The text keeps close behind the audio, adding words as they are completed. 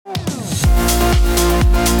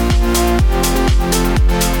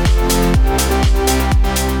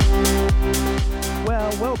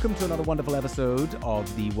wonderful episode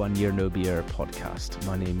of the 1 Year No Beer podcast.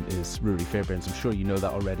 My name is Rory Fairbairns. I'm sure you know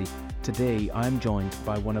that already. Today, I'm joined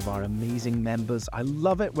by one of our amazing members. I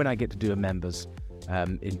love it when I get to do a members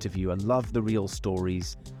interview. I love the real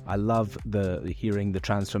stories. I love hearing the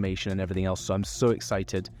transformation and everything else. So I'm so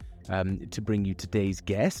excited to bring you today's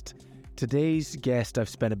guest. Today's guest I've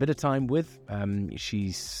spent a bit of time with.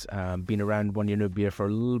 She's been around 1 Year No Beer for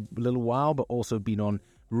a little while, but also been on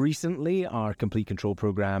recently our Complete Control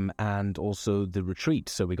program and also the retreat.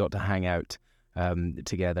 So we got to hang out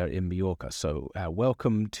together in Mallorca. So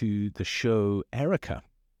welcome to the show, Erica.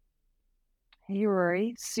 Hey,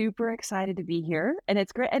 Rory. Super excited to be here. And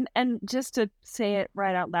it's great. And just to say it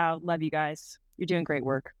right out loud, love you guys. You're doing great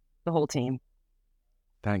work, the whole team.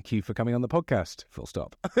 Thank you for coming on the podcast. Full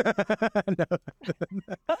stop.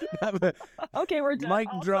 Okay, we're done. Mic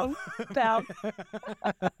drop.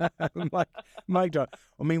 Mic drop.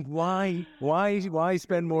 I mean, why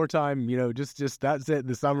spend more time? Just that's it.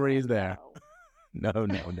 The summary is there. No,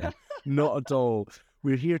 not at all.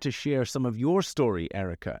 We're here to share some of your story,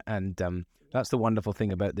 Erica, and that's the wonderful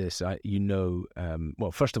thing about this.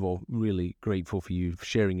 Well, first of all, really grateful for you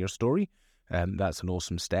sharing your story. That's an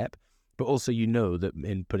awesome step. But also, that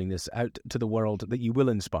in putting this out to the world, that you will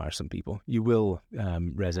inspire some people. You will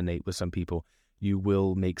resonate with some people. You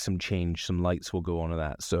will make some change. Some lights will go on to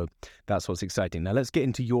that. So that's what's exciting. Now, let's get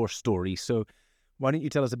into your story. So why don't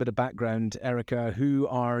you tell us a bit of background, Erica? Who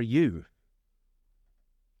are you?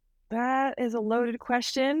 That is a loaded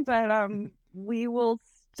question, but we will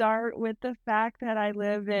start with the fact that I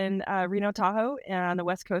live in Reno, Tahoe, on the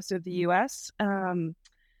west coast of the U.S.,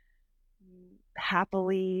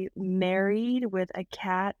 happily married with a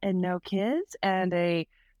cat and no kids, and a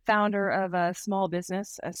founder of a small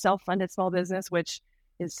business, a self-funded small business, which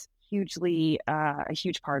is hugely a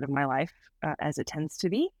huge part of my life, as it tends to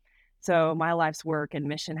be. So my life's work and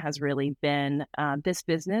mission has really been this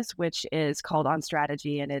business, which is called On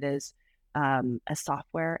Strategy, and it is a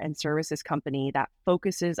software and services company that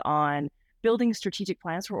focuses on building strategic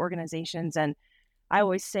plans for organizations. And I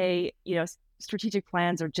always say, strategic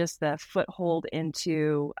plans are just the foothold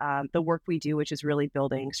into the work we do, which is really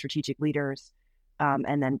building strategic leaders,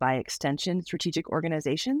 and then by extension, strategic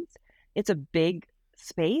organizations. It's a big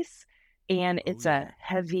space, and it's a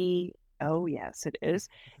heavy. Oh yes, it is,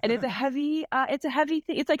 and it's a heavy. It's a heavy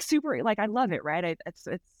thing. It's like super. Like I love it, right? It's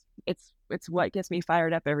what gets me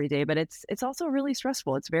fired up every day. But it's also really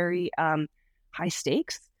stressful. It's very high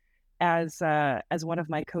stakes, as one of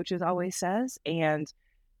my coaches always says,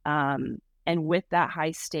 and with that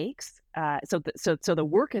high stakes, so the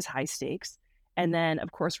work is high stakes, and then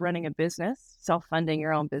of course running a business, self-funding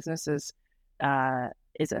your own business is a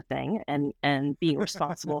thing, and being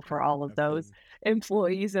responsible for all of those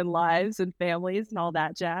employees and lives and families and all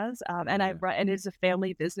that jazz. And it's a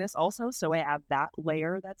family business also, so I have that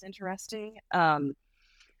layer that's interesting.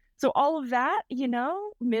 So all of that,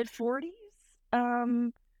 mid-40s,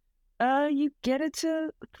 you get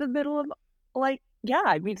into the middle of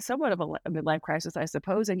somewhat of a midlife crisis, I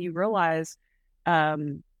suppose. And you realize, at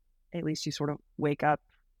least you sort of wake up,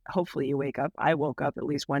 hopefully you wake up. I woke up at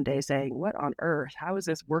least one day saying, what on earth, how is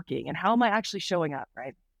this working? And how am I actually showing up,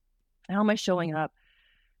 right? How am I showing up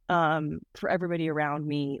for everybody around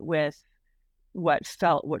me with what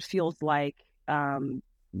feels like,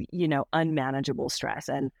 unmanageable stress.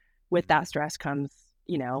 And with that stress comes,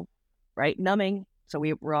 right, numbing. So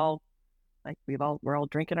we're all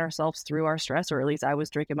drinking ourselves through our stress, or at least I was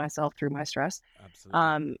drinking myself through my stress.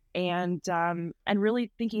 Absolutely. And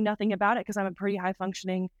really thinking nothing about it, because I'm a pretty high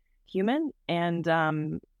functioning human, and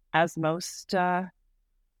as most of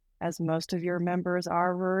your members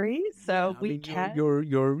are, Rory. So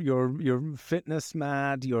you're fitness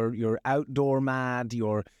mad, you're outdoor mad,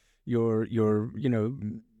 you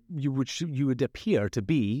would appear to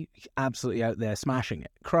be absolutely out there smashing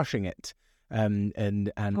it, crushing it.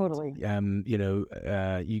 And totally.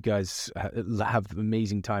 You guys have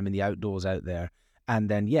amazing time in the outdoors out there, and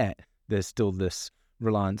then yet there's still this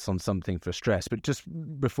reliance on something for stress. But just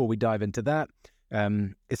before we dive into that,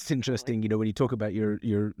 it's interesting, when you talk about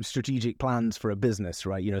your strategic plans for a business,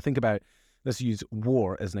 right? Think about, let's use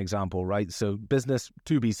war as an example, right? So business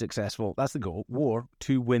to be successful, that's the goal. War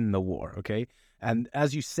to win the war, okay? And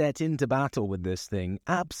as you set into battle with this thing,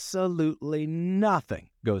 absolutely nothing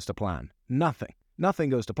goes to plan. Nothing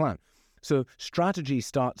goes to plan. So strategy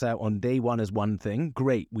starts out on day one as one thing.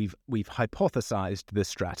 Great, we've hypothesized this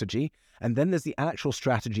strategy, and then there's the actual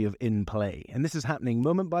strategy of in play, and this is happening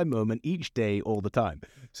moment by moment, each day, all the time.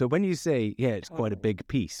 So when you say, it's quite a big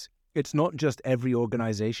piece, it's not just every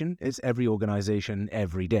organization; it's every organization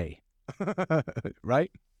every day, right?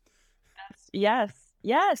 Yes,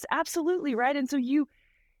 Yes, absolutely, right? And so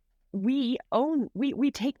we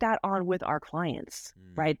take that on with our clients,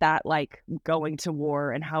 Mm. right? That like going to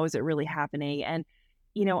war and how is it really happening? And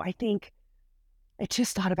I think I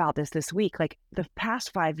just thought about this week. Like the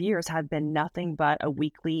past 5 years have been nothing but a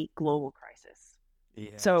weekly global crisis.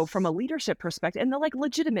 So from a Yes. leadership perspective, and they're like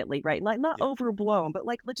legitimately, right? Like not Yeah. overblown, but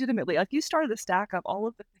like legitimately, like you started to stack up all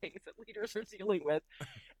of the things that leaders are dealing with.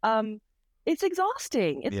 Um, it's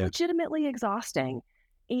exhausting. It's Yeah. legitimately exhausting.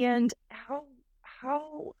 And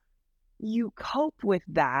how you cope with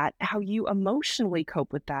that, how you emotionally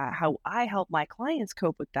cope with that, how I help my clients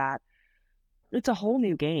cope with that, it's a whole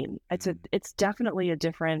new game. Mm. It's definitely a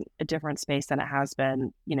different space than it has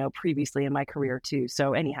been, previously in my career too.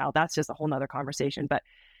 So anyhow, that's just a whole nother conversation. But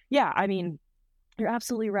yeah, I mean, you're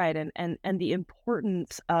absolutely right. And the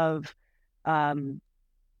importance of um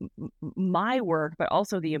my work, but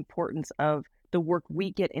also the importance of the work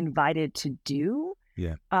we get invited to do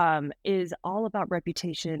Yeah. is all about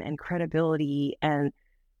reputation and credibility and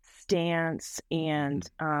stance Mm.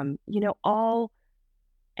 and all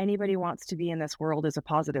anybody wants to be in this world is a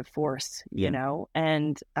positive force, Yeah.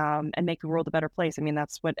 and make the world a better place. I mean,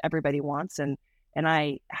 that's what everybody wants, and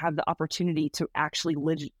I have the opportunity to actually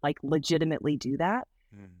legitimately do that.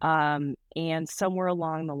 Mm. And somewhere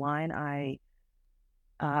along the line, I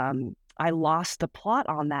lost the plot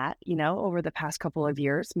on that, over the past couple of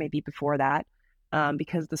years, maybe before that,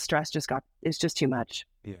 because the stress it's just too much,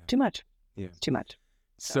 Yeah. too much, Yeah. it's too much.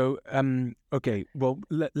 So So, okay, well,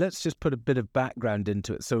 let's just put a bit of background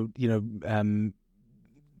into it. So,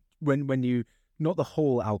 when you, not the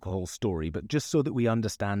whole alcohol story, but just so that we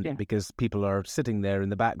understand it, yeah, because people are sitting there in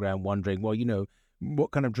the background wondering, well,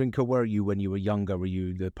 what kind of drinker were you when you were younger? Were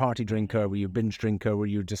you the party drinker? Were you a binge drinker? Were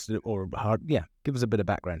you just, or hard? Yeah, give us a bit of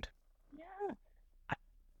background. yeah.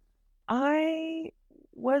 I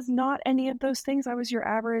was not any of those things. I was your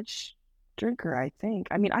average drinker, I think.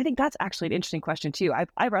 I mean, I think that's actually an interesting question too.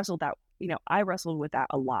 I wrestled with that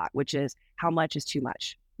a lot, which is how much is too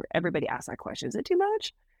much? Everybody asks that question. Is it too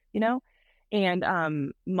much? You know? And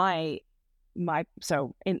my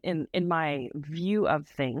so in my view of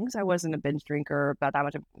things, I wasn't a binge drinker about that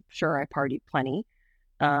much. I'm sure I partied plenty.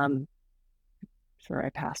 Um, sure I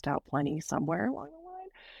passed out plenty somewhere along the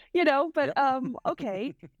line, but Yep.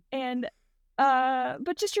 okay. And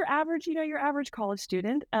but just your average college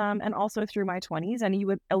student, and also through my 20s, and you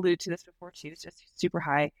would allude to this before too, just super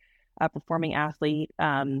high performing athlete.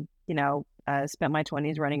 Spent my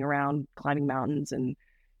 20s running around climbing mountains and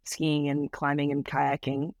skiing and climbing and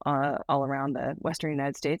kayaking all around the Western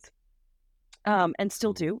United States. And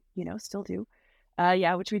still Cool. do, still do.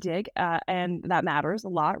 Yeah, which we dig. And that matters a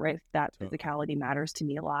lot, right? That Totally. physicality matters to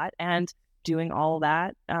me a lot. And doing all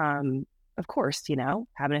that, of course,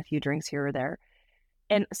 having a few drinks here or there.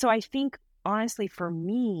 And so I think, honestly, for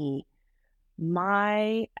me,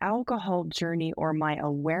 my alcohol journey or my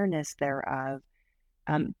awareness thereof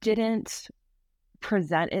didn't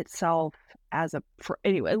present itself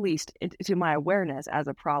anyway, at least to my awareness as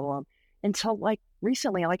a problem until like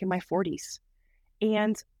recently, like in my 40s.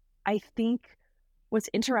 And I think what's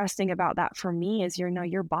interesting about that for me is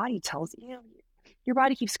your body tells your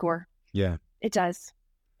body keeps score. Yeah. It does.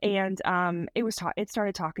 And it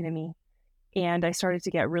started talking to me, and I started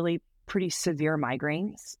to get really pretty severe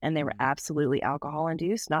migraines, and they were Mm. absolutely alcohol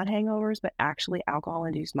induced, not hangovers, but actually alcohol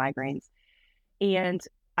induced migraines. And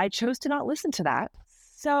I chose to not listen to that.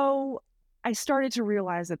 So I started to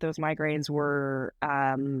realize that those migraines were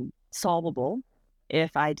solvable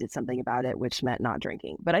if I did something about it, which meant not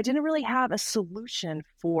drinking. But I didn't really have a solution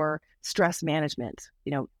for stress management.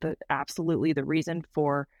 Absolutely the reason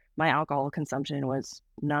for my alcohol consumption was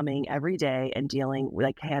numbing every day and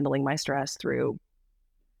handling my stress through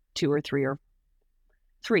two or three,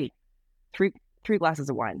 three, three glasses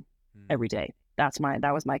of wine Mm. every day. That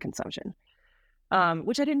was my consumption,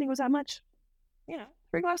 which I didn't think was that much.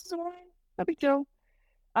 3 glasses of wine, no big deal.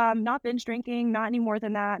 Not binge drinking, not any more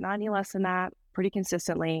than that, not any less than that, pretty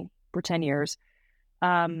consistently for 10 years.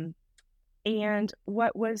 Um, and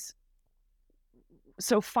what was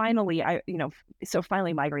so finally, so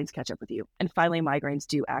finally migraines catch up with you. And finally, migraines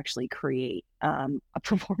do actually create a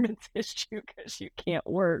performance issue because you can't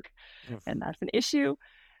work. Oof. And that's an issue.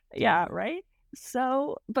 Yeah, Totally. right?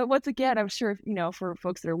 So, but once again, I'm sure, for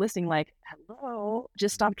folks that are listening, like, hello,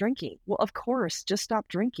 just Mm. stop drinking. Well, of course, just stop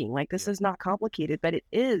drinking. Like, this Yeah. is not complicated, but it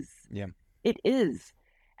is. Yeah. It is.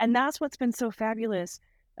 And that's what's been so fabulous.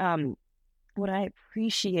 Um, what I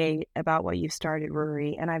appreciate about what you've started,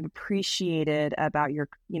 Rory, and I've appreciated about your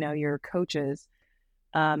coaches,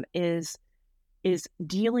 is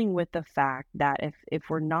dealing with the fact that if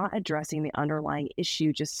we're not addressing the underlying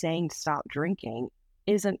issue, just saying stop drinking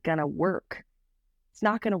isn't going to work. It's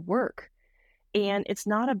not going to work. And it's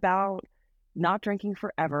not about not drinking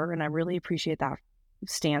forever. And I really appreciate that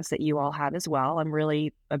stance that you all have as well. I'm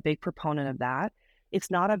really a big proponent of that. It's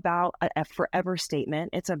not about a forever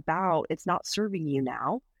statement. It's not serving you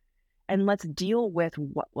now. And let's deal with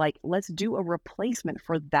let's do a replacement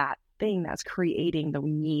for that thing that's creating the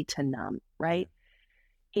need to numb. Right.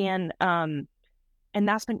 And,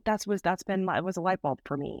 it was a light bulb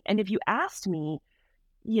for me. And if you asked me,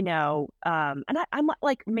 and I'm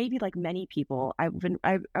like, maybe like many people,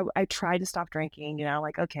 I tried to stop drinking,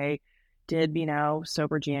 like, okay, did,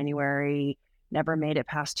 sober January, never made it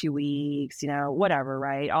past 2 weeks, whatever,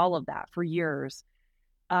 right? All of that for years.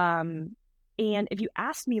 And if you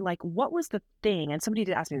asked me, like, what was the thing, and somebody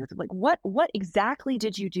did ask me this, like, what exactly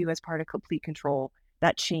did you do as part of complete control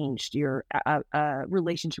that changed your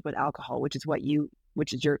relationship with alcohol, which is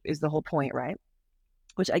the whole point, right?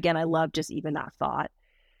 Which again, I love just even that thought.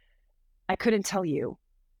 I couldn't tell you.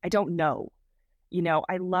 I don't know.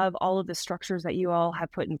 I love all of the structures that you all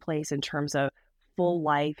have put in place in terms of full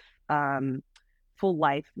life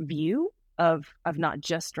view of not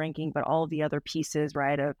just drinking, but all of the other pieces,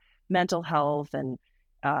 right? Of mental health and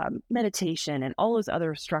meditation and all those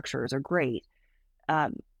other structures are great.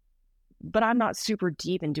 But I'm not super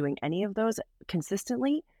deep in doing any of those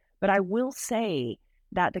consistently. But I will say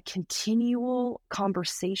that the continual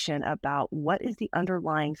conversation about what is the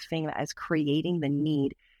underlying thing that is creating the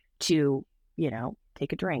need to,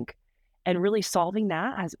 take a drink, and really solving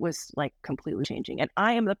that was like completely changing. And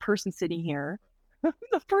I am the person sitting here,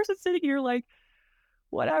 like,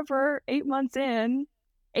 whatever, 8 months in,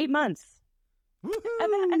 8 months.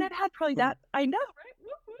 And I've had probably that, I know, right?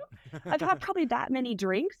 I've had probably that many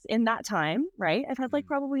drinks in that time, right? I've had like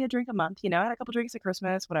probably a drink a month, I had a couple drinks at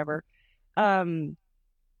Christmas, whatever. I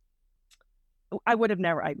would have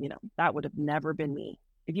never, that would have never been me.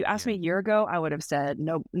 If you asked me a year ago, I would have said,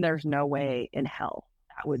 no, there's no way in hell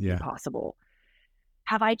that would be possible.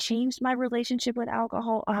 Have I changed my relationship with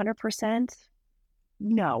alcohol 100%?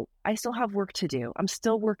 No, I still have work to do. I'm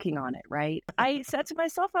still working on it, right? I said to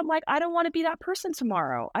myself, I'm like, I don't want to be that person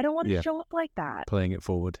tomorrow. I don't want to show up like that. Playing it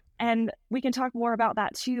forward. And we can talk more about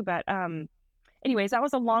that too. But anyways, that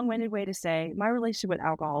was a long-winded way to say my relationship with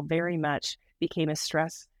alcohol very much became a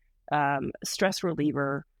stress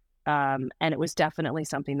reliever. And it was definitely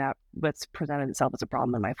something that presented itself as a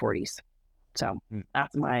problem in my 40s. So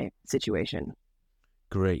that's my situation.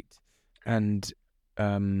 Great. And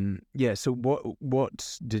so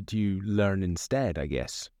what did you learn instead, I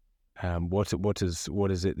guess? What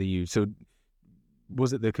is it that you, so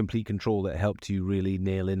was it the complete control that helped you really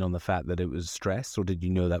nail in on the fact that it was stress, or did you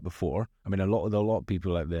know that before? I mean, a lot of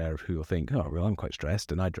people out there who will think, oh, well, I'm quite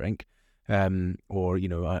stressed and I drink, or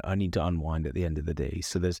I need to unwind at the end of the day.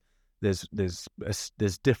 So there's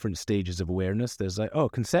different stages of awareness. There's like, oh,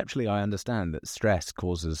 conceptually, I understand that stress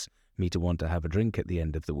causes me to want to have a drink at the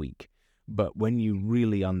end of the week. But when you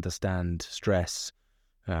really understand stress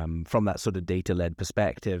from that sort of data-led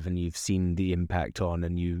perspective, and you've seen the impact on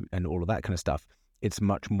and all of that kind of stuff, it's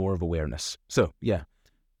much more of awareness. So yeah,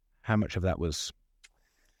 how much of that was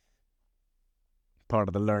part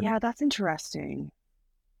of the learning? Yeah, that's interesting.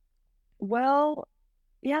 Well,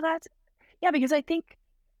 because I think,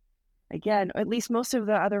 again, at least most of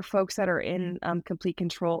the other folks that are in complete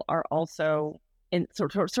control are also in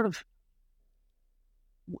sort of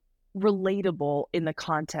relatable in the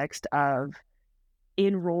context of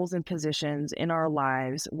in roles and positions in our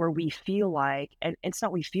lives where we feel like, and it's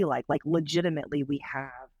not we feel like legitimately we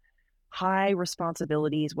have high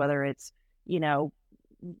responsibilities, whether it's,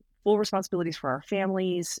 full responsibilities for our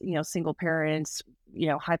families, single parents,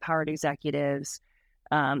 high-powered executives,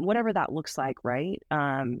 whatever that looks like, right?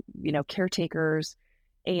 Caretakers.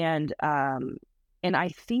 And I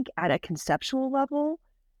think at a conceptual level,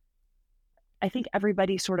 I think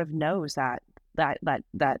everybody sort of knows that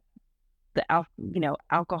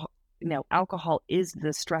alcohol is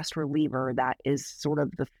the stress reliever. That is sort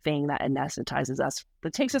of the thing that anesthetizes us,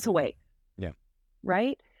 that takes us away. Yeah.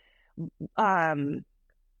 Right.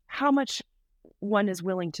 How much one is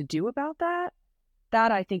willing to do about that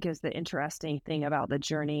I think is the interesting thing about the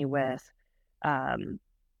journey with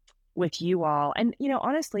you all. And,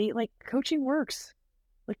 honestly, like, coaching works.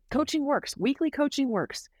 Weekly coaching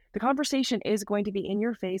works. The conversation is going to be in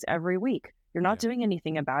your face every week. You're not doing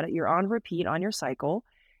anything about it. You're on repeat on your cycle.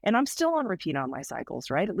 And I'm still on repeat on my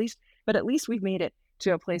cycles, right? At least we've made it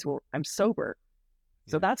to a place where I'm sober.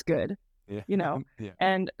 So that's good. Yeah. Yeah.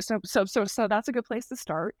 And so that's a good place to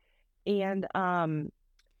start. And by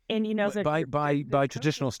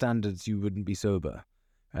traditional standards, you wouldn't be sober.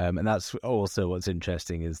 And that's also what's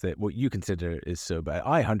interesting is that what you consider is sober.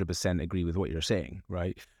 I 100% agree with what you're saying,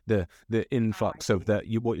 right? The influx of that,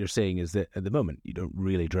 what you're saying is that at the moment you don't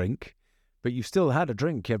really drink, but you've still had a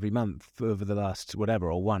drink every month over the last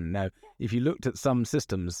whatever, or one. Now, if you looked at some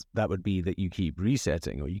systems, that would be that you keep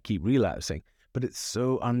resetting or you keep relapsing. But it's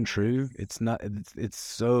so untrue. It's not. It's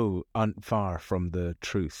so far from the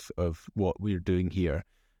truth of what we're doing here,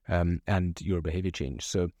 and your behavior change.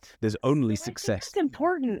 So there's only So I think success. that's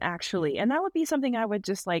important, actually, and that would be something I would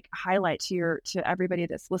just like highlight to everybody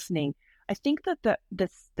that's listening. I think that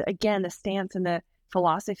again, the stance and the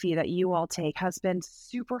philosophy that you all take has been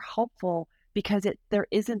super helpful because there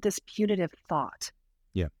isn't this punitive thought.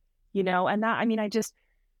 Yeah. And that, I mean, I just,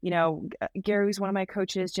 Gary's one of my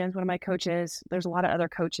coaches, Jen's one of my coaches. There's a lot of other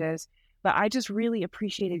coaches, but I just really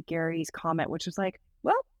appreciated Gary's comment, which was like,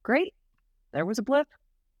 well, great. There was a blip.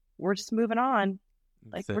 We're just moving on.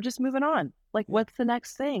 Like, we're just moving on. Like, what's the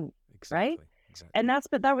next thing? Exactly. Right. Exactly. And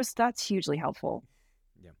that's hugely helpful.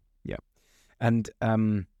 Yeah. Yeah. And,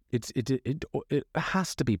 it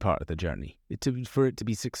has to be part of the journey. For it to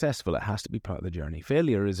be successful, it has to be part of the journey.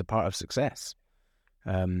 Failure is a part of success.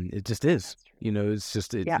 It just is. It's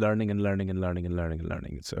just learning and learning and learning and learning and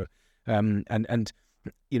learning. So, and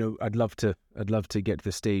I'd love to get to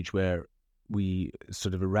the stage where we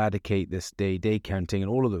sort of eradicate this day counting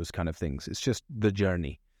and all of those kind of things. It's just the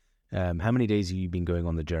journey. How many days have you been going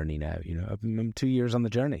on the journey now? I'm 2 years on the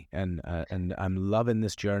journey, and I'm loving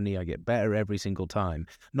this journey. I get better every single time.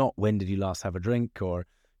 Not when did you last have a drink, or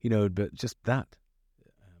but just that.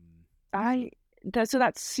 So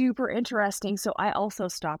that's super interesting. So I also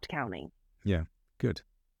stopped counting. Yeah, good.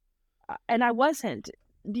 And I wasn't.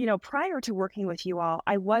 Prior to working with you all,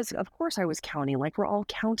 of course I was counting, like we're all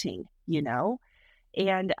counting,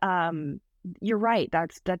 and you're right.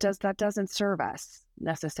 That doesn't serve us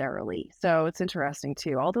necessarily. So it's interesting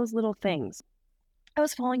too. All those little things. I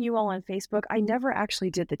was following you all on Facebook. I never actually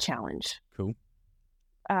did the challenge. Cool.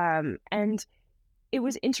 And it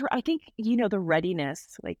was I think, the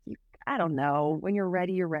readiness, like I don't know, when you're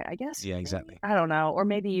ready, you're ready, I guess. Yeah, exactly. I don't know. Or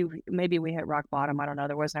maybe we hit rock bottom. I don't know.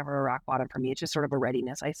 There was never a rock bottom for me. It's just sort of a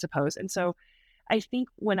readiness, I suppose. And so I think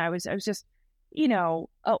when I was just,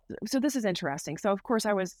 so this is interesting. So of course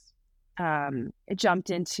I was, jumped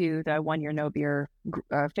into the 1 Year No Beer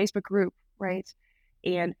Facebook group, right?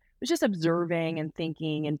 And was just observing and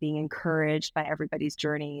thinking and being encouraged by everybody's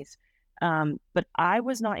journeys. But I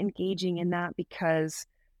was not engaging in that because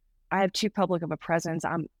I have too public of a presence.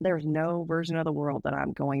 There's no version of the world that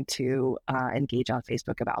I'm going to engage on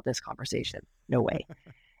Facebook about this conversation. No way.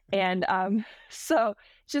 And so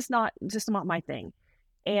just not my thing.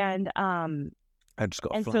 And I just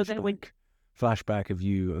got a flashback of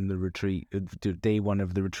you on the retreat, day one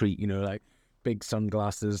of the retreat. Like big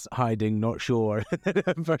sunglasses, hiding, not sure,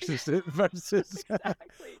 versus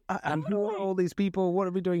exactly. And who are all these people? What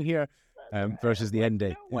are we doing here? Versus the end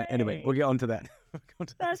day. Anyway, we'll get on to that.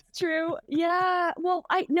 That's true. Yeah. Well,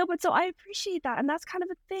 so I appreciate that. And that's kind of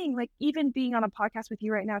a thing, like even being on a podcast with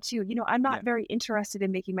you right now too, I'm not very interested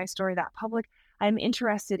in making my story that public. I'm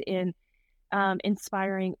interested in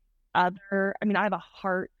inspiring I have a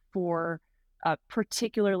heart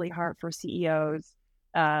particularly heart for CEOs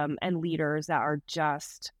and leaders that are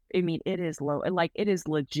just, it is low, like it is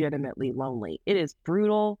legitimately lonely. It is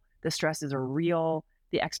brutal. The stresses are real.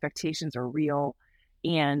 The expectations are real.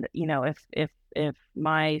 And, if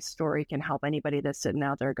my story can help anybody that's sitting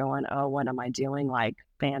out there going, oh, what am I doing? Like,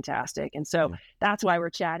 fantastic. And so that's why we're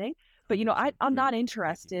chatting. But, I'm not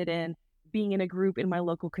interested in being in a group in my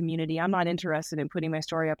local community. I'm not interested in putting my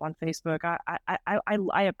story up on Facebook.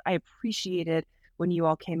 I appreciated when you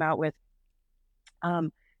all came out with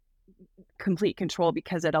complete control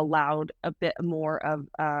because it allowed a bit more of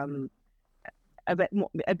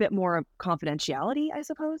a bit more of confidentiality, I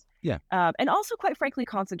suppose. Yeah. And also, quite frankly,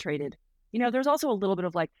 concentrated. There's also a little bit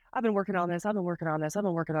of like, I've been working on this.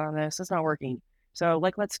 It's not working. So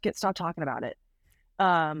like, let's stop talking about it.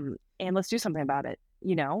 And let's do something about it.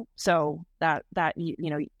 So that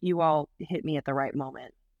you all hit me at the right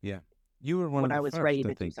moment. Yeah. You were one of the first, I was ready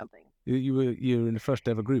to do something. You were in the first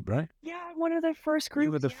ever group, right? Yeah, one of the first groups.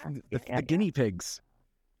 You were the guinea pigs.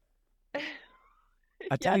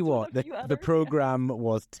 I tell you what, the program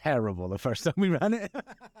was terrible the first time we ran it.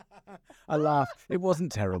 I laughed. It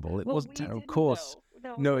wasn't terrible. It wasn't terrible. Of course.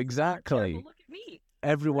 No, exactly. Look at me.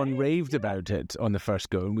 Everyone raved about it on the first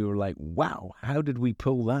go, and we were like, wow, how did we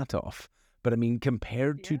pull that off? But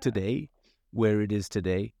compared to today, where it is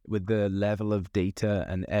today, with the level of data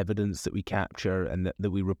and evidence that we capture and that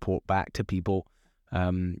we report back to people,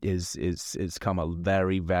 is come a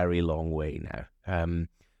very, very long way now.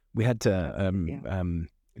 We had to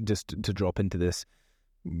just to drop into this,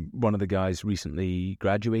 one of the guys recently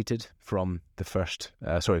graduated from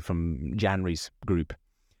from January's group.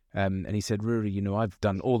 And he said, Rory, I've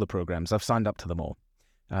done all the programs. I've signed up to them all.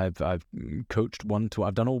 I've coached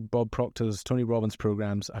I've done all Bob Proctor's, Tony Robbins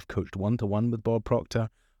programs. I've coached 1-to-1 with Bob Proctor.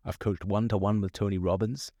 I've coached 1-to-1 with Tony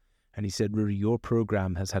Robbins. And he said, Rory, your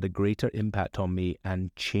program has had a greater impact on me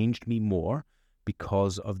and changed me more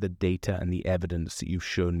because of the data and the evidence that you've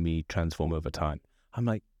shown me transform over time. I'm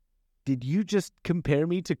like, did you just compare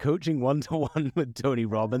me to coaching 1-to-1 with Tony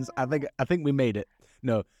Robbins? I think we made it.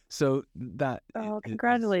 No. So that... Oh,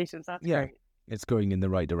 congratulations. That's great. It's going in the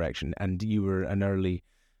right direction. And you were an early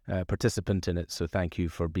participant in it. So thank you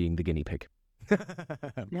for being the guinea pig.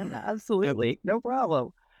 Yeah, absolutely. No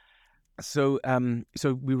problem. So,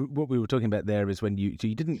 what we were talking about there is when you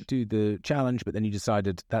didn't do the challenge, but then you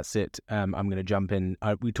decided that's it. I'm going to jump in.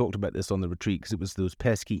 We talked about this on the retreat because it was those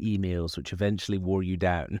pesky emails which eventually wore you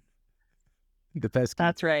down. The pesky.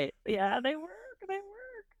 That's right. Yeah, they work.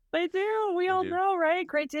 They do. We all know, right?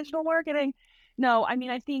 Great digital marketing. No, I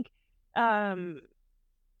mean, I think that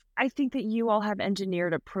you all have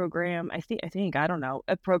engineered a program. I don't know,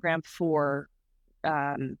 a program for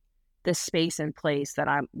the space and place that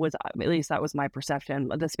at least that was my perception,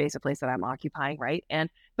 the space and place that I'm occupying, right? And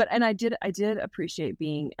I did appreciate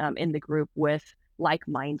being in the group with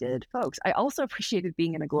like-minded folks. I also appreciated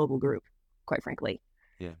being in a global group, quite frankly.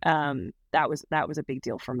 Yeah. That was a big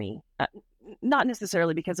deal for me. Not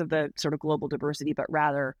necessarily because of the sort of global diversity, but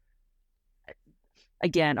rather,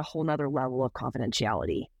 again, a whole nother level of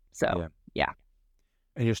confidentiality. So, yeah.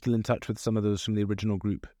 And you're still in touch with some of those from the original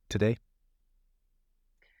group today?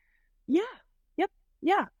 Yeah. Yep.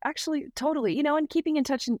 Yeah. Actually, totally. And keeping in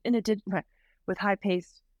touch with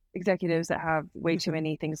high-paced executives that have way too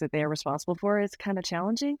many things that they are responsible for is kind of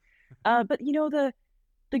challenging. But the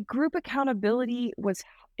group accountability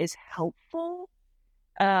is helpful.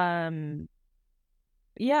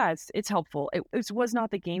 Yeah, it's helpful. It was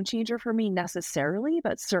not the game changer for me necessarily,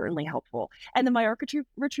 but certainly helpful. And the Mallorca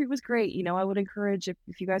retreat was great. I would encourage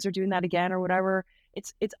if you guys are doing that again or whatever,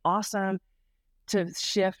 it's awesome to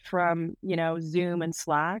shift from, Zoom and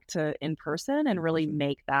Slack to in person and really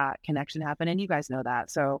make that connection happen. And you guys know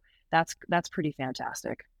that. So that's pretty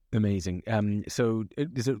fantastic. Amazing. So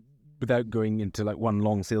is it, without going into like one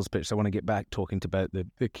long sales pitch, I want to get back talking about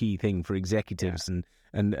the key thing for executives and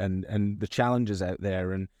the challenges out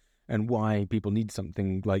there and why people need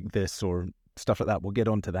something like this or stuff like that. We'll get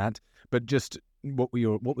onto that. But just what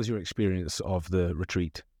was your experience of the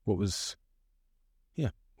retreat? What was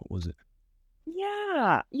it?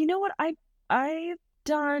 Yeah. You know what? I've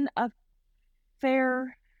done a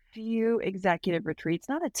fair few executive retreats,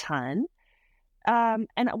 not a ton. And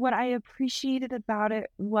what I appreciated about it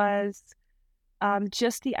was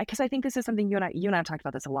just because I think this is something you and I have talked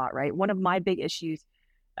about this a lot, right? One of my big issues,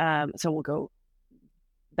 so we'll go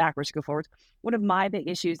backwards to go forwards. One of my big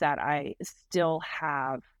issues that I still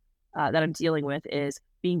have that I'm dealing with is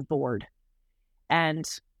being bored. And,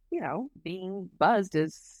 being buzzed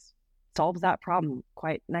solves that problem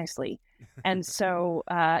quite nicely. And so,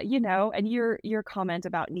 and your comment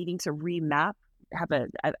about needing to have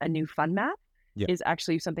a new fun map is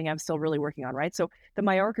actually something I'm still really working on, right? So the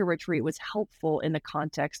Mallorca retreat was helpful in the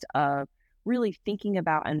context of really thinking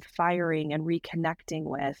about and firing and reconnecting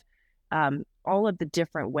with all of the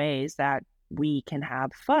different ways that we can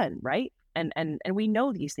have fun, right? And we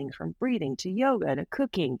know these things from breathing to yoga to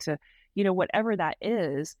cooking to, whatever that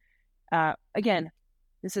is. Again,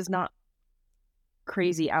 this is not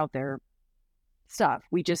crazy out there stuff.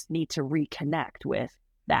 We just need to reconnect with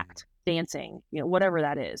that dancing, whatever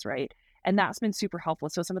that is, right? And that's been super helpful.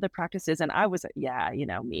 So some of the practices, and I was,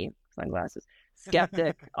 me, sunglasses,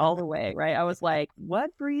 skeptic all the way, right? I was like,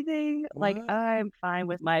 what breathing? What? Like, I'm fine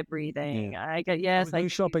with my breathing. Yeah. I get, yes, I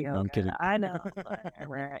shopping. No, I'm kidding. I know.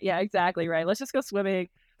 Yeah, exactly. Right. Let's just go swimming.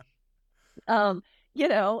 And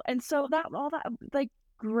so all that, like,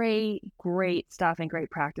 great stuff and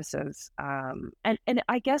great practices. And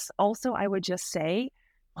I guess also I would just say,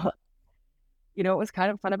 what was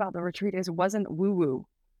kind of fun about the retreat is it wasn't woo-woo.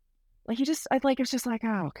 Like it's just like,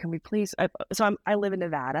 oh, can we please? I live in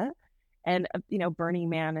Nevada, and Burning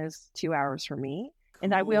Man is 2 hours from me,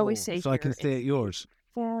 cool. And we always say, so I can stay at yours.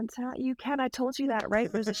 Fantastic, you can. I told you that,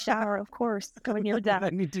 right? There's a shower, of course, coming here down. I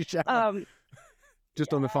need to shower.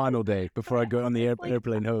 Just on the final day before I go on the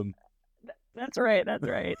airplane home. That's right.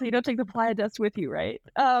 So you don't take the playa dust with you, right?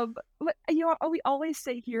 But we always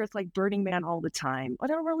say here it's like Burning Man all the time. I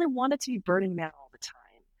don't really want it to be Burning Man all the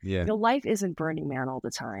time. Yeah. Life isn't Burning Man all the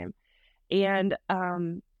time. And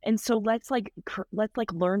so let's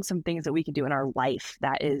learn some things that we can do in our life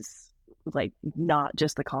that is like not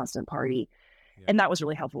just the constant party. Yeah. And that was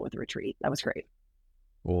really helpful with the retreat. That was great.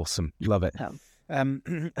 Awesome. Love it. So,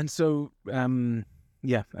 And so,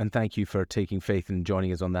 yeah, and thank you for taking faith and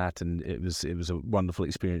joining us on that. And it was a wonderful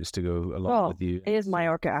experience to go along with you. it is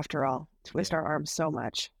Mallorca after all. Twist our arms so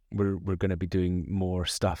much. We're going to be doing more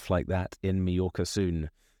stuff like that in Mallorca soon.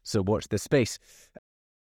 So watch this space.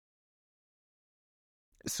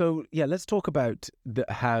 So yeah, let's talk about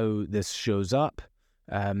how this shows up,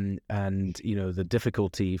 and the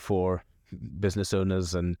difficulty for business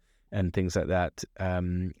owners and things like that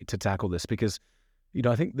to tackle this, because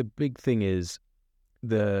I think the big thing is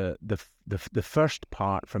the first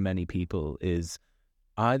part for many people is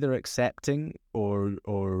either accepting or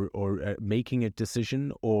making a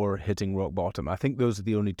decision or hitting rock bottom. I think those are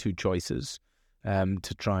the only two choices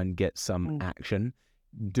to try and get some action.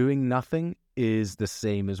 Doing nothing is the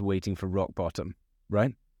same as waiting for rock bottom,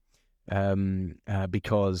 right?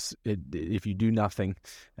 Because if you do nothing,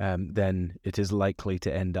 then it is likely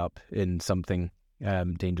to end up in something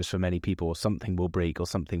dangerous for many people, or something will break or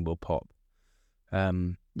something will pop.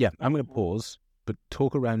 I'm going to pause, but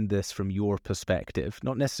talk around this from your perspective,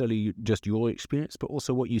 not necessarily just your experience, but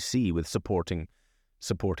also what you see with supporting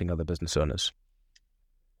other business owners.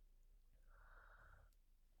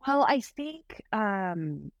 Well, I think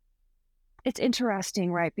it's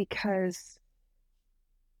interesting, right? Because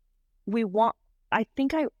I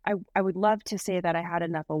think I would love to say that I had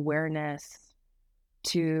enough awareness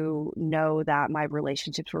to know that my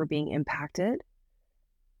relationships were being impacted,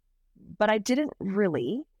 but I didn't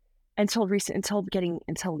really until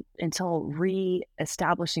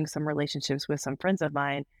re-establishing some relationships with some friends of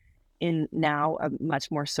mine in now a much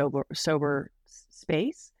more sober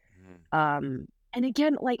space. And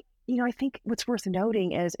again, like, I think what's worth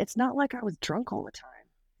noting is it's not like I was drunk all the time.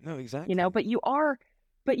 No, exactly.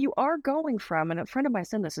 But you are going from, and a friend of mine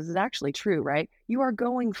said this is actually true, right? You are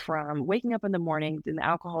going from waking up in the morning and the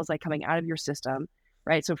alcohol is like coming out of your system,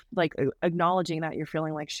 right? So like acknowledging that you're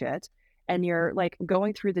feeling like shit, and you're like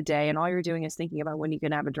going through the day and all you're doing is thinking about when you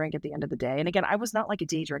can have a drink at the end of the day. And again, I was not like a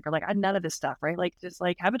day drinker. Like I had none of this stuff, right? Like just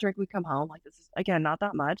like have a drink, we come home. Like this is, again, not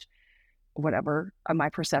that much, whatever, my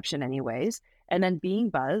perception anyways. And then being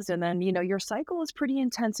buzzed, and then, your cycle is pretty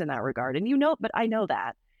intense in that regard. And but I know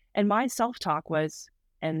that. And my self-talk was,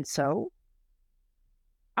 and so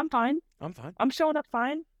I'm fine. I'm showing up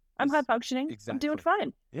fine. I'm high functioning. Exactly. I'm doing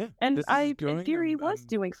fine. Yeah. And I, in theory, was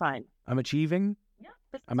doing fine. I'm achieving. Yeah.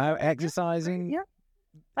 I'm out exercising. Yeah.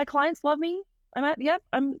 My clients love me.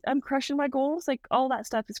 I'm crushing my goals. Like all that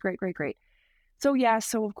stuff is great. So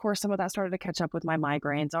so of course some of that started to catch up with my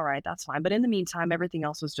migraines. All right, that's fine. But in the meantime, everything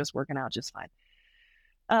else was just working out just fine.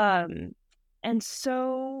 And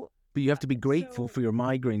so. But you have to be grateful for your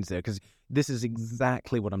migraines there, because this is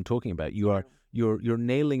exactly what I'm talking about. You're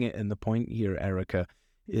nailing it in the point here, Erica,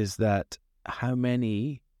 is that how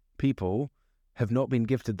many people have not been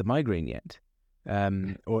gifted the migraine yet?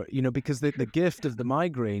 Or, because the gift of the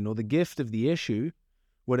migraine or the gift of the issue,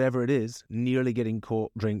 whatever it is, nearly getting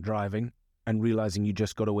caught drink driving and realizing you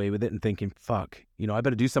just got away with it and thinking, fuck, I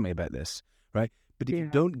better do something about this, right? But if you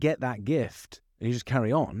don't get that gift and you just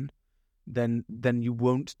carry on, then you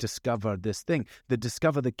won't discover this thing.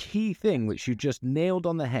 Discover the key thing, which you just nailed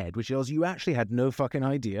on the head, which is you actually had no fucking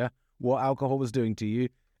idea what alcohol was doing to you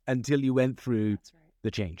until you went through the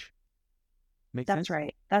change. Make sense? That's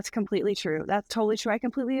right. That's completely true. That's totally true. I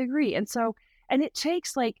completely agree. And so, and it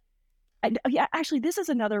takes actually, this is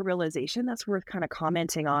another realization that's worth kind of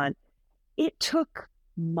commenting on. It took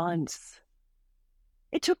months.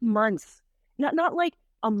 Not like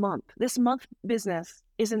a month. This month business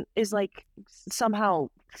is like somehow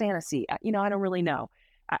fantasy. I don't really know.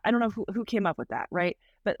 I don't know who came up with that, right?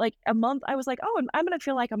 But like a month, I was like, oh, I'm going to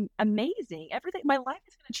feel like I'm amazing. Everything, my life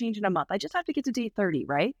is going to change in a month. I just have to get to day 30,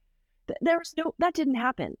 right? That didn't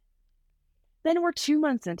happen. Then we're 2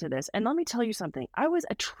 months into this. And let me tell you something. I was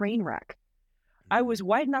a train wreck. I was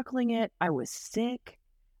white knuckling it. I was sick.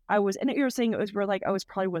 And you're saying I was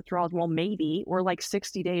probably withdrawal. Well, maybe we're like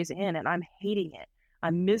 60 days in and I'm hating it.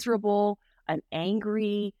 I'm miserable. I'm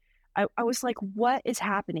angry. I was like, what is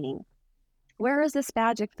happening? Where is this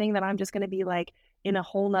magic thing that I'm just going to be like in a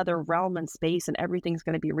whole nother realm and space and everything's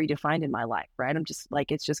going to be redefined in my life, right? I'm just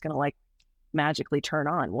like, it's just going to like magically turn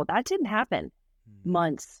on. Well, that didn't happen.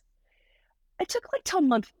 Months. It took like till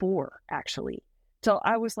month 4, actually, till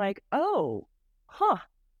I was like, oh,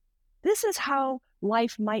 this is how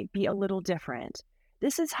life might be a little different.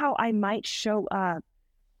 This is how I might show up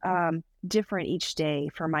different each day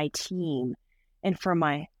for my team and for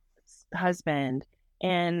my husband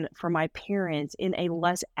and for my parents in a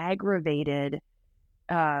less aggravated,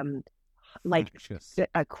 like Anxious.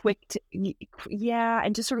 a quick, yeah,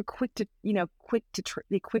 and just sort of quick to,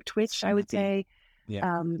 the quick twitch, I would Snappy. say,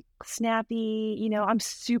 Yeah. snappy. I'm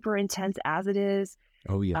super intense as it is.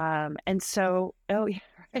 Oh yeah. And so, oh yeah,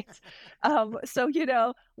 right. So,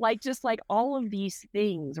 like just like all of these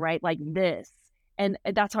things, right? Like this. And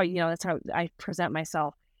that's how, that's how I present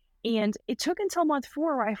myself. And it took until month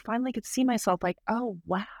 4 where I finally could see myself like, oh,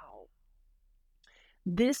 wow,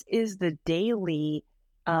 this is the daily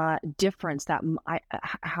difference that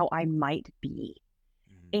how I might be.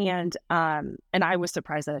 And I was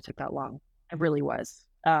surprised that it took that long. I really was.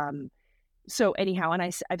 So anyhow, and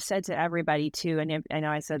I've said to everybody too, and I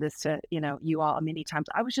know I said this to, you all many times,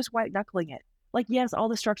 I was just white knuckling it. Like, yes, all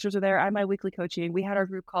the structures are there. I had my weekly coaching. We had our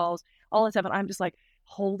group calls, all that stuff. And I'm just like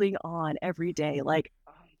holding on every day. Like,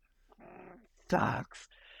 oh,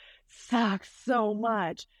 sucks so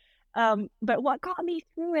much. But what got me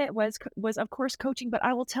through it was of course coaching, but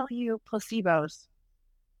I will tell you, placebos.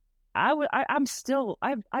 I'm still,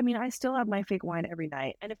 I still have my fake wine every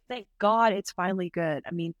night. And thank God it's finally good.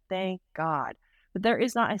 Thank God. But there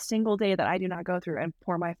is not a single day that I do not go through and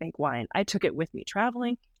pour my fake wine. I took it with me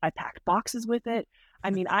traveling. I packed boxes with it.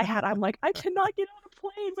 I'm like, I cannot get on a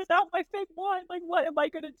plane without my fake wine. Like, what am I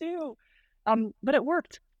going to do? But it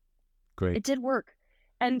worked. Great. It did work.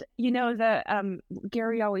 And,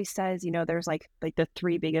 Gary always says, there's like the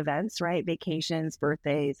 3 big events, right? Vacations,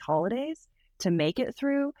 birthdays, holidays to make it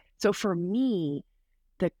through. So for me,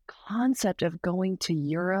 the concept of going to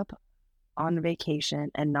Europe on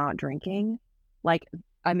vacation and not drinking, like,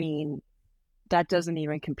 that doesn't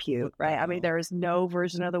even compute, right? There is no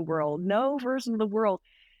version of the world.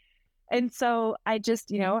 And so I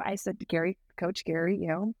just, I said to Gary, Coach Gary,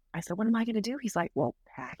 I said, what am I going to do? He's like, well,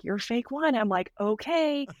 pack your fake wine. I'm like,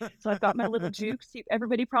 okay. So I've got my little jukes.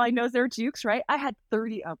 Everybody probably knows their jukes, right? I had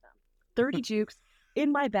 30 of them, 30 jukes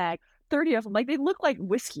in my bag, 30 of them. Like, they look like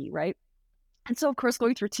whiskey, right? And so, of course,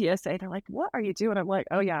 going through TSA, they're like, what are you doing? I'm like,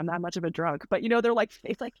 oh, yeah, I'm not much of a drunk. But, they're like,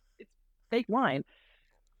 it's fake wine.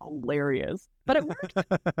 Hilarious. But it worked.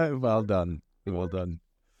 Well done. It Well worked. done.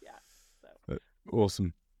 Yeah. So.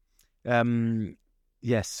 Awesome.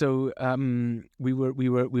 Yes. So we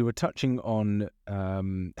were touching on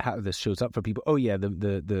how this shows up for people. Oh yeah,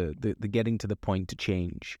 the getting to the point to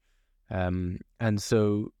change. And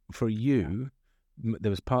so for you,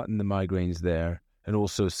 there was part in the migraines there, and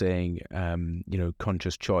also saying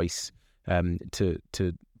conscious choice to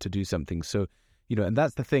do something. So and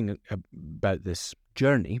that's the thing about this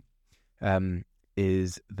journey,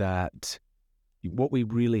 is that what we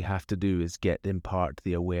really have to do is impart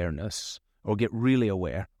the awareness, or get really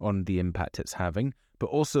aware on the impact it's having, but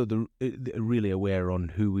also the really aware on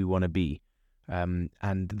who we want to be. And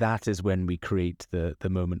that is when we create the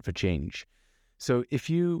moment for change. So if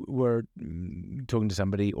you were talking to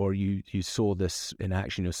somebody, or you saw this in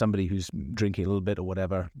action, somebody who's drinking a little bit or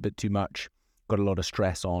whatever, a bit too much, got a lot of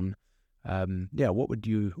stress on, do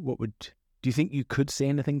you think you could say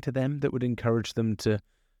anything to them that would encourage them to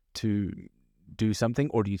do something,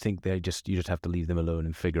 or do you think you just have to leave them alone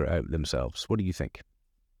and figure it out themselves? What do you think?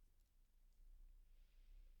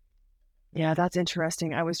 Yeah, that's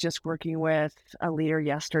interesting. I was just working with a leader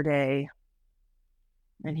yesterday,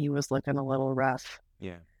 and he was looking a little rough.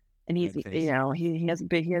 Yeah. And he's, he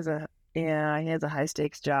has a high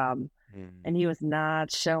stakes job, and he was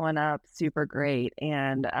not showing up super great.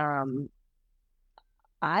 And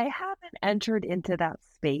I haven't entered into that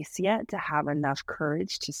space yet to have enough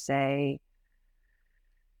courage to say,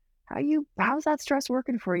 how's that stress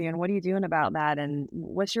working for you, and what are you doing about that, and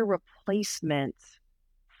what's your replacement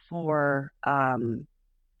for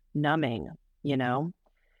numbing,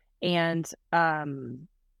 and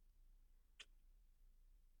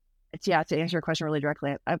to answer your question really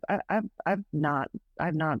directly, I've not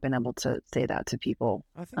been able to say that to people.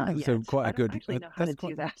 I think that's quite a good. I don't actually know how to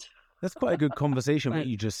do that. That's quite a good conversation. But, what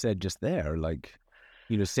you just said just there, like,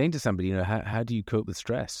 saying to somebody, how do you cope with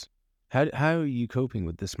stress? How are you coping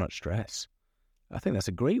with this much stress? I think that's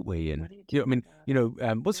a great way in.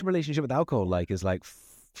 What's the relationship with alcohol like? Is like,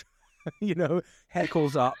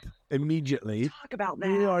 heckles up immediately. Talk about that.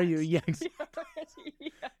 Who are you? Yeah.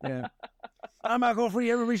 Yeah. I'm alcohol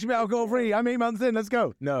free. Everybody should be alcohol free. I'm 8 months in. Let's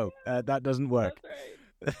go. No, that doesn't work.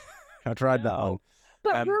 That's right. I tried that one.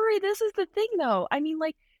 But Rory, this is the thing, though.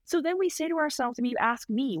 So then we say to ourselves, you ask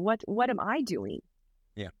me, what am I doing?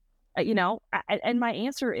 Yeah. And my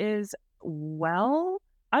answer is, well,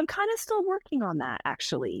 I'm kind of still working on that,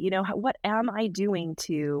 actually. What am I doing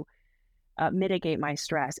to mitigate my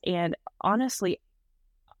stress? And honestly,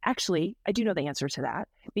 actually, I do know the answer to that,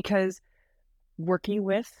 because working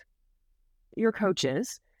with your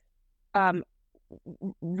coaches,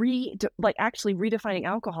 actually redefining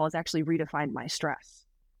alcohol has actually redefined my stress,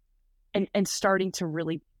 and starting to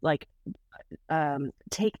really like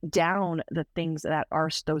take down the things that are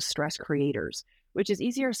those stress creators, which is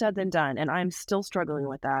easier said than done. And I'm still struggling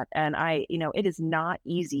with that. And it is not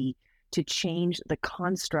easy to change the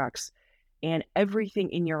constructs and everything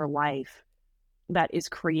in your life that is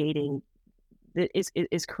creating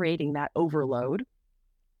that overload.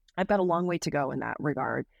 I've got a long way to go in that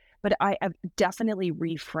regard, but I have definitely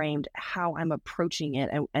reframed how I'm approaching it,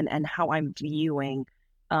 and how I'm viewing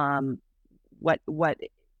um, what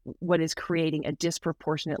is creating a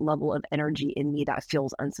disproportionate level of energy in me that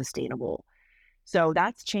feels unsustainable. So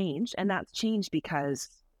that's changed, and that's changed because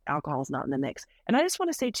alcohol is not in the mix. And I just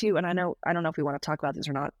want to say too, and I don't know if we want to talk about this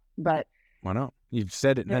or not, but Why not? You've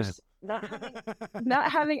said it now.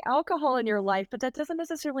 not having alcohol in your life, but that doesn't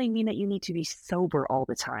necessarily mean that you need to be sober all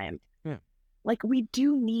the time. Yeah. Like, we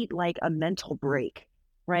do need like a mental break,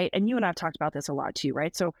 right? And you and I've talked about this a lot too,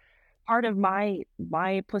 right? So part of my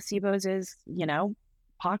placebos is,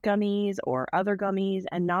 pot gummies or other gummies,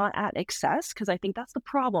 and not at excess, because I think that's the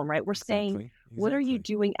problem, right? We're saying, what are you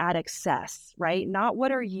doing at excess, right? Not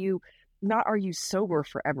are you sober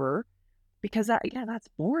forever, because that's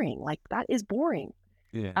boring. Like, that is boring.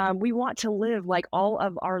 Yeah. We want to live like all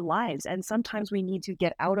of our lives, and sometimes we need to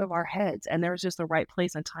get out of our heads, and there's just the right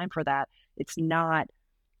place and time for that. It's not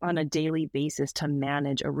on a daily basis to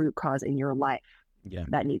manage a root cause in your life. Yeah.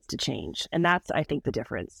 That needs to change. And that's, I think, the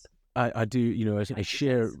difference. I do, I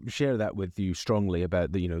share that with you strongly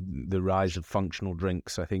about the rise of functional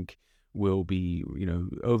drinks. I think will be,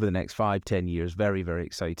 over the next 5-10 years, very, very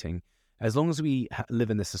exciting. As long as we live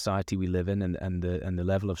in the society we live in, and the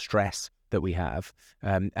level of stress that we have,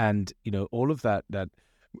 and all of that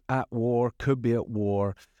at war, could be at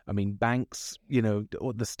war. I mean, banks,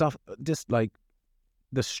 the stuff, just like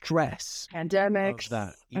the stress, pandemics, of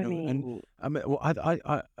that,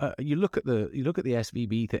 you look at the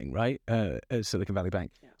SVB thing, right? Silicon Valley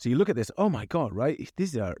Bank. Yeah. So you look at this. Oh my God, right?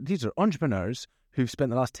 These are entrepreneurs who've spent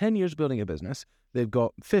the last 10 years building a business. They've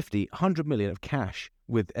got 100 million of cash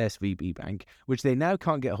with SVB Bank, which they now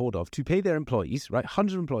can't get hold of to pay their employees, right?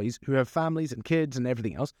 Hundreds of employees who have families and kids and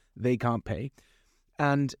everything else they can't pay,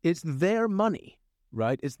 and it's their money.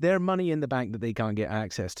 Right? It's their money in the bank that they can't get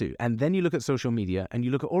access to. And then you look at social media and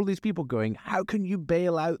you look at all these people going, how can you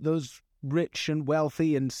bail out those rich and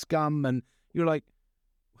wealthy and scum? And you're like,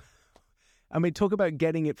 I mean, talk about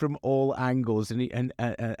getting it from all angles. And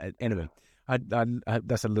anyway,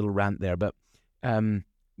 that's a little rant there, but I'm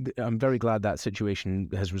very glad that situation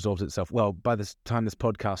has resolved itself. Well, by the time this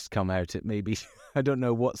podcast come out, it may be, I don't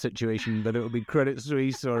know what situation, but it will be Credit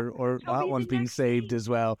Suisse or that one's been saved as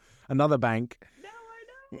well. Another bank.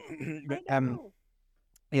 I know.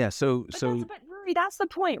 Yeah. So but Rory, that's the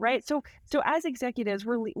point, right? So as executives,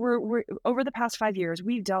 we're over the past 5 years,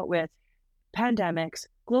 we've dealt with pandemics,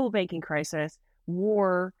 global banking crisis,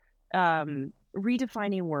 war,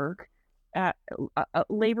 redefining work,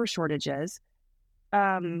 labor shortages.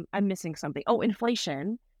 I'm missing something. Oh,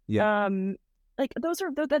 inflation. Yeah. Like, those are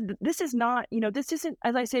this is not, this isn't,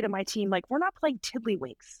 as I say to my team, like, we're not playing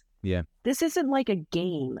tiddlywinks. Yeah. This isn't like a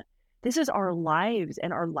game. This is our lives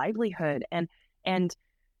and our livelihood. And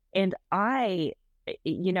I,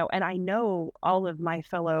 and I know all of my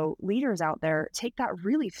fellow leaders out there take that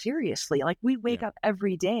really seriously. Like, we wake up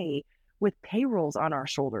every day with payrolls on our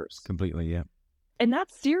shoulders. Completely. Yeah. And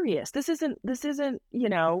that's serious. This isn't, we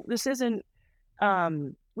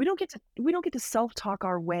don't get to self-talk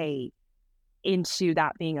our way into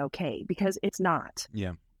that being okay, because it's not.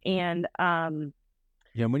 Yeah. And,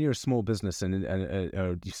 yeah, and when you're a small business and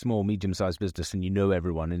a small, medium-sized business, and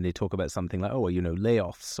everyone, and they talk about something like,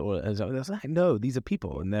 layoffs, or it's like, no, these are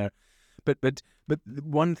people, and they're. But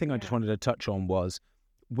one thing I just wanted to touch on was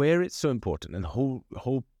where it's so important, and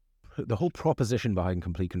the whole proposition behind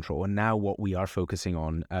complete control, and now what we are focusing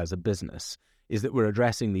on as a business is that we're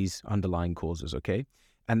addressing these underlying causes, okay,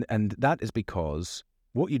 and that is because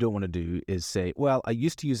what you don't want to do is say, well, I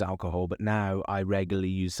used to use alcohol, but now I regularly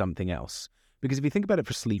use something else. Because if you think about it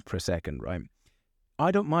for sleep for a second, right?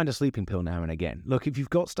 I don't mind a sleeping pill now and again. Look, if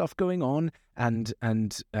you've got stuff going on and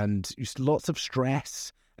lots of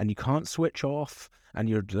stress and you can't switch off and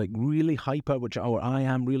you're like really hyper, or I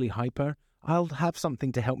am really hyper, I'll have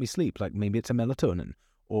something to help me sleep. Like maybe it's a melatonin,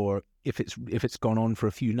 or if it's gone on for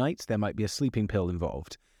a few nights, there might be a sleeping pill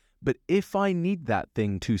involved. But if I need that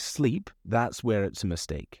thing to sleep, that's where it's a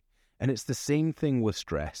mistake. And it's the same thing with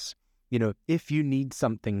stress. If you need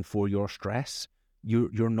something for your stress,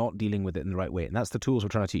 you're not dealing with it in the right way. And that's the tools we're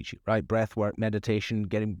trying to teach you, right? Breath work, meditation,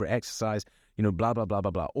 getting exercise, blah, blah, blah,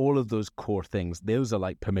 blah, blah. All of those core things, those are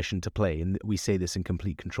like permission to play. And we say this in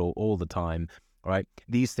Complete Control all the time, right?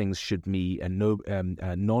 These things should be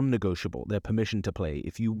non-negotiable. They're permission to play.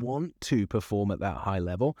 If you want to perform at that high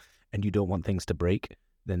level and you don't want things to break,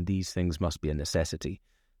 then these things must be a necessity.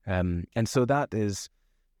 And so that's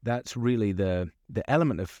really the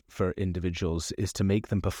element for individuals, is to make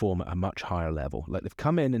them perform at a much higher level. Like they've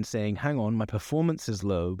come in and saying, hang on, my performance is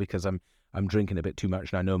low because I'm drinking a bit too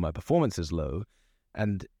much and I know my performance is low.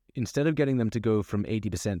 And instead of getting them to go from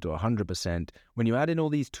 80% to 100%, when you add in all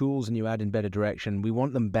these tools and you add in better direction, we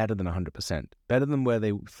want them better than 100%, better than where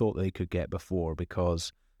they thought they could get before,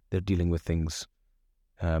 because they're dealing with things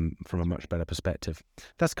from a much better perspective.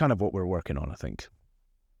 That's kind of what we're working on, I think.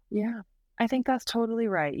 Yeah, I think that's totally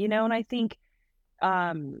right. And I think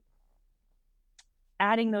adding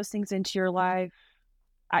those things into your life,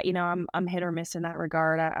 I'm hit or miss in that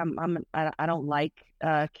regard. I don't like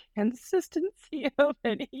consistency of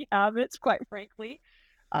any habits, quite frankly.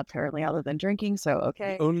 Apparently, other than drinking. So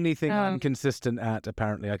okay. The only thing I'm consistent at,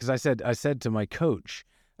 apparently, because I said to my coach,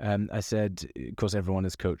 I said, of course, everyone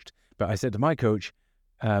is coached, but I said to my coach,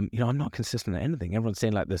 I'm not consistent at anything. Everyone's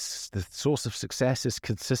saying like this, the source of success is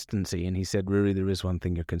consistency, and he said, really, there is one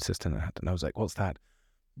thing you're consistent at, and I was like, what's that?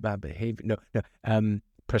 Bad behavior? No,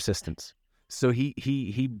 persistence. So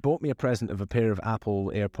he bought me a present of a pair of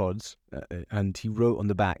Apple AirPods, and he wrote on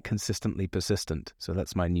the back, consistently persistent. So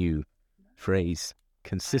that's my new phrase,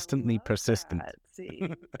 consistently persistent. That. See,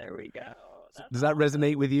 there we go. Does that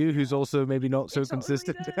resonate with you, who's also maybe not so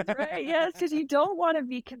consistent? Does, right? Yes, because you don't want to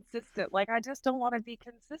be consistent. Like, I just don't want to be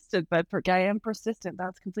consistent, but I am persistent.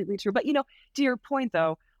 That's completely true. But, to your point,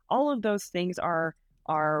 though, all of those things are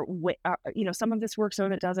some of this works, some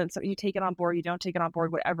of it doesn't. So you take it on board, you don't take it on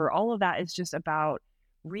board, whatever. All of that is just about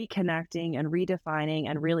reconnecting and redefining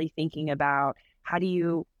and really thinking about how do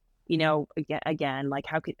you, again, like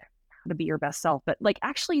how to be your best self, but like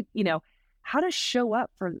actually, how to show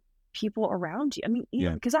up for people around you. I mean,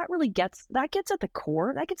 because that gets at the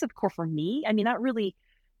core. That gets at the core for me. I mean, that really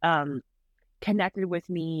connected with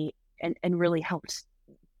me and really helped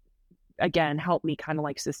me kind of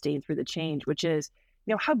like sustain through the change, which is,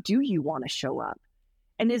 how do you want to show up?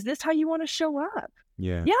 And is this how you want to show up?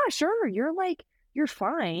 Yeah, sure. You're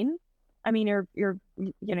fine. I mean, you're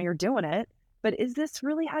doing it, but is this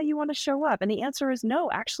really how you want to show up? And the answer is no,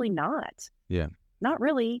 actually not. Yeah, not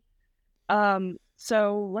really.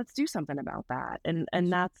 So let's do something about that. And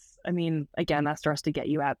that's, I mean, again, that starts to get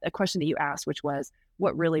you at a question that you asked, which was,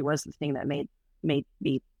 what really was the thing that made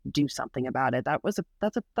me do something about it? That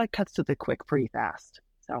cuts to the quick pretty fast.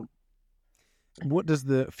 So what does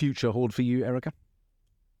the future hold for you, Erica?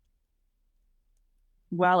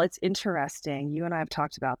 Well, it's interesting. You and I have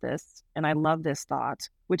talked about this, and I love this thought,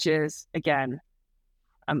 which is, again,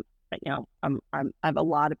 I have a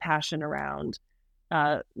lot of passion around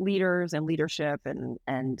leaders and leadership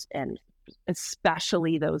and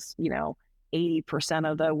especially those, 80%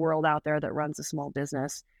 of the world out there that runs a small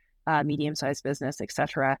business, medium-sized business,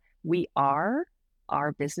 etc. We are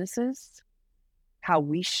our businesses. How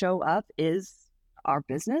we show up is our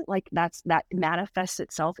business. Like that manifests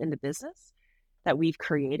itself in the business that we've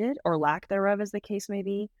created, or lack thereof, as the case may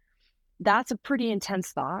be. That's a pretty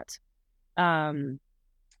intense thought. And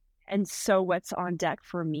so what's on deck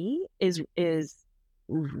for me is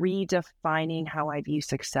redefining how I view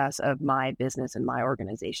success of my business and my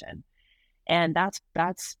organization. And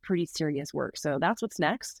that's pretty serious work. So that's what's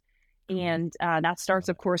next. And that starts,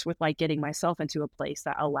 of course, with like getting myself into a place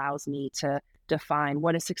that allows me to define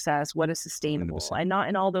what is success, what is sustainable, 100%. and not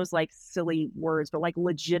in all those like silly words, but like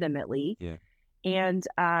legitimately. Yeah. And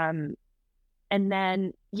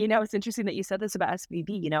then, it's interesting that you said this about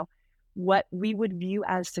SVB. What we would view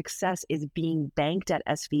as success is being banked at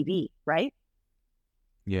SVB, right?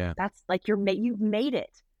 Yeah. That's like you've made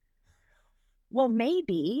it. Well,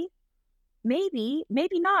 maybe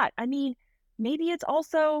not. I mean, maybe it's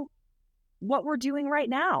also what we're doing right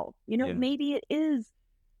now. Maybe it is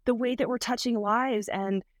the way that we're touching lives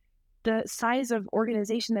and the size of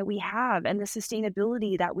organization that we have and the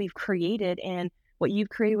sustainability that we've created, and what you've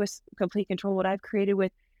created with Complete Control, what I've created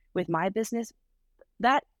with my business,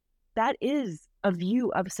 that is a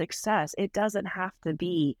view of success. It doesn't have to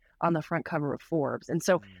be on the front cover of Forbes. And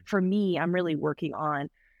so for me, I'm really working on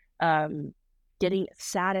getting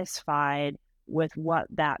satisfied with what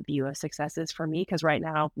that view of success is for me. Because right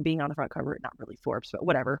now, being on the front cover, not really Forbes, but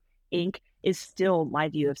whatever, Inc. is still my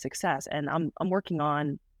view of success. And I'm working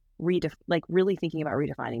on really thinking about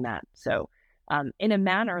redefining that. So in a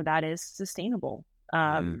manner that is sustainable,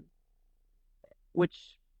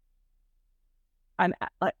 which I'm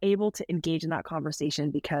able to engage in that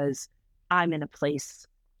conversation because I'm in a place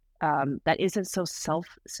that isn't so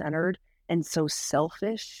self-centered and so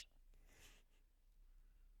selfish,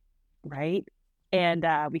 right? And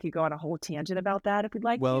we could go on a whole tangent about that if we'd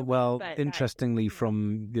like to. Well, But interestingly,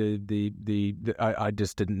 from I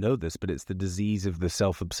just didn't know this, but it's the disease of the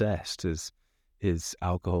self-obsessed is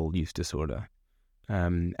alcohol use disorder.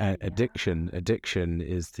 Addiction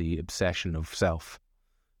is the obsession of self.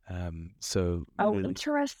 So really,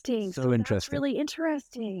 interesting. so So that's interesting. really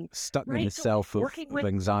interesting. Stuck in Right. the So self of working with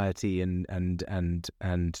anxiety and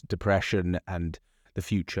depression and the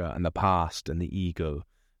future and the past and the ego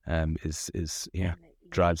is and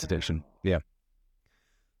drives the addiction. ego. Yeah.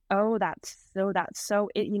 Oh,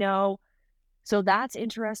 so that's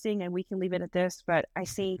interesting, and we can leave it at this, but I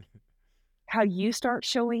think how you start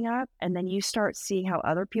showing up, and then you start seeing how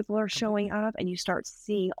other people are showing up, and you start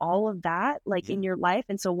seeing all of that, like, Yeah. in your life,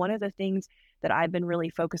 and so one of the things that I've been really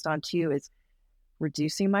focused on too is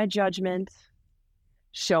reducing my judgment,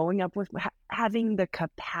 showing up with having the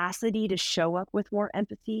capacity to show up with more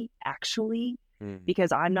empathy, actually,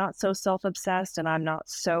 because I'm not so self-obsessed, and I'm not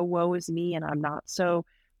so woe is me, and I'm not so,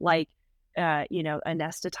 like,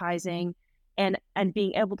 anesthetizing, and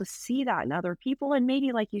being able to see that in other people, and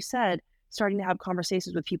maybe, like you said, starting to have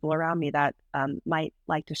conversations with people around me that might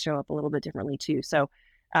like to show up a little bit differently too. So,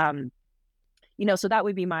 so that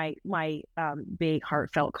would be my big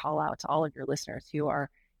heartfelt call out to all of your listeners who are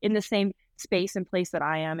in the same space and place that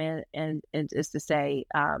I am in, and is to say,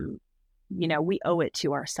 we owe it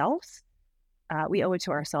to ourselves. We owe it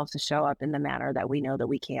to ourselves to show up in the manner that we know that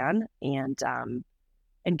we can, and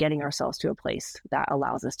getting ourselves to a place that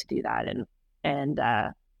allows us to do that. And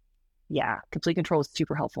complete control is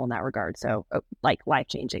super helpful in that regard. So, like, life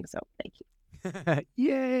changing. So thank you.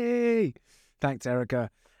 Yay! Thanks, Erica.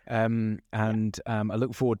 I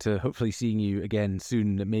look forward to hopefully seeing you again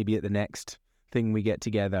soon, maybe at the next thing we get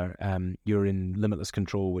together. You're in Limitless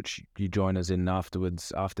Control, which you join us in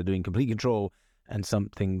afterwards after doing Complete Control. And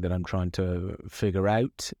something that I'm trying to figure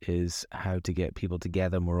out is how to get people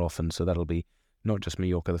together more often. So that'll be not just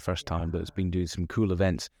Mallorca the first time, but it's been doing some cool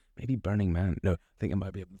events. Maybe Burning Man. No, I think it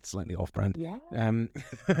might be slightly off-brand. Yeah.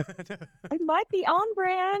 It might be on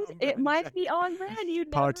brand. It might be on brand. You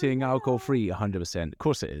never Partying know. alcohol-free, 100%. Of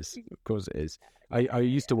course it is. Of course it is. I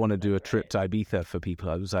used to want to do a trip to Ibiza for people.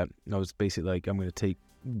 I was basically like, I'm going to take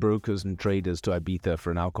brokers and traders to Ibiza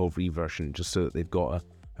for an alcohol-free version, just so that they've got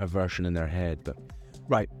a version in their head. But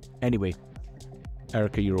right, anyway,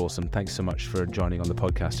 Erica, you're awesome. Thanks so much for joining on the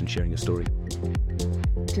podcast and sharing your story.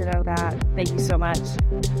 To know that. Thank you so much.